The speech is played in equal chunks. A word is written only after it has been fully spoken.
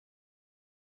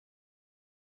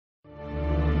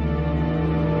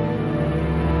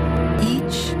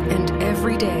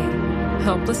Every day,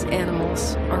 helpless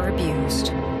animals are abused,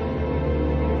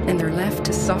 and they're left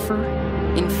to suffer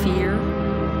in fear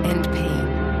and pain.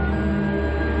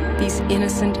 These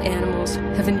innocent animals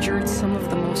have endured some of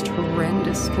the most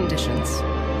horrendous conditions: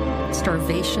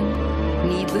 starvation,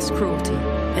 needless cruelty,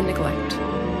 and neglect.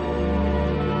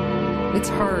 It's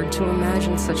hard to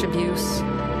imagine such abuse,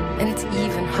 and it's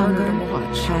even harder to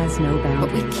watch. Has no boundaries.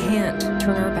 But we can't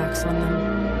turn our backs on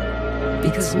them,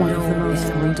 because One no of the most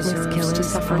animal ruthless deserves killers to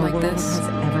suffer our like world this, has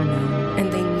ever known.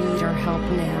 and they need our help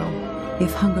now.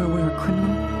 If hunger were a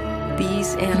criminal,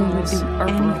 These we would animals do are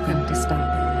anything broken, to stop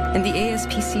it. and the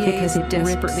ASPCA Because is it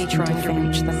desperately rips trying into to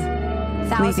reach them,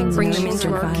 Thousands bring of them into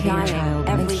children our are care, dying and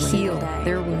every heal single day.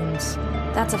 their wounds.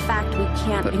 That's a fact we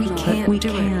can't But we ignore. can't We do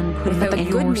can it put without an the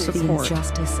end good to news the support.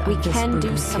 injustice of We this can do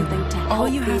brutal something killer. to help All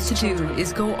you have these to do children.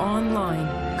 is go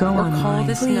online, Go or online. call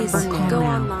this Please, number Call now. go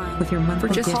now online. with your monthly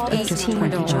For just gift Call of this just number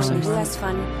 $18. to join the $20. U.S.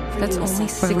 Fund for That's UNICEF. only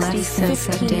For 60 less than cents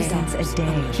a 15 day. cents a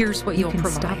day, Here's what you you'll can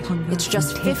provide. stop hunger It's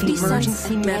just and 50 take the emergency cents a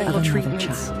day. medical of another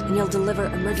treatments, child. And you'll deliver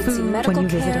emergency Food medical When you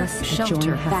visit care, us at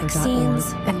shelter, vaccines,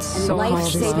 joinheifer.org, and and so much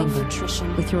life-saving love.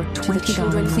 nutrition with your to the $20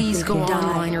 children monthly please go gift,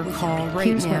 online or call right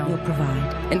here's now, what you'll provide.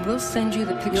 and we'll send you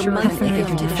the picture Your of an monthly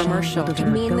animal gift from our today shelter. could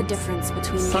mean the goats, difference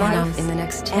between Sign up life in the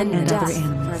next 10 and minutes, death other for a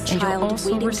animals. and you'll child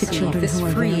also waiting receive children this who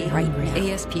are free very hungry.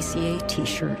 ASPCA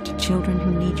t-shirt. Children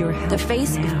who need your help The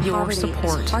face now. of Your poverty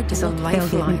support is hard to is a look at. They'll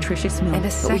get lifeline nutritious milk and a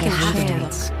but we second have to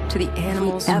chance to the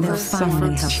animals we who and ever they'll have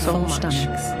finally suffered have so full much.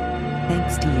 stomachs.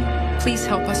 Thanks to you. Please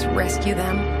help us rescue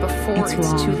them before It's it's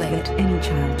wrong too that late. any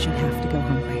child should have to go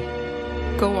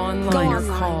hungry. Go online or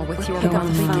online call with or your pick up the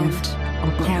monthly phone. gift.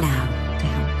 Or call now to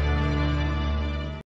help.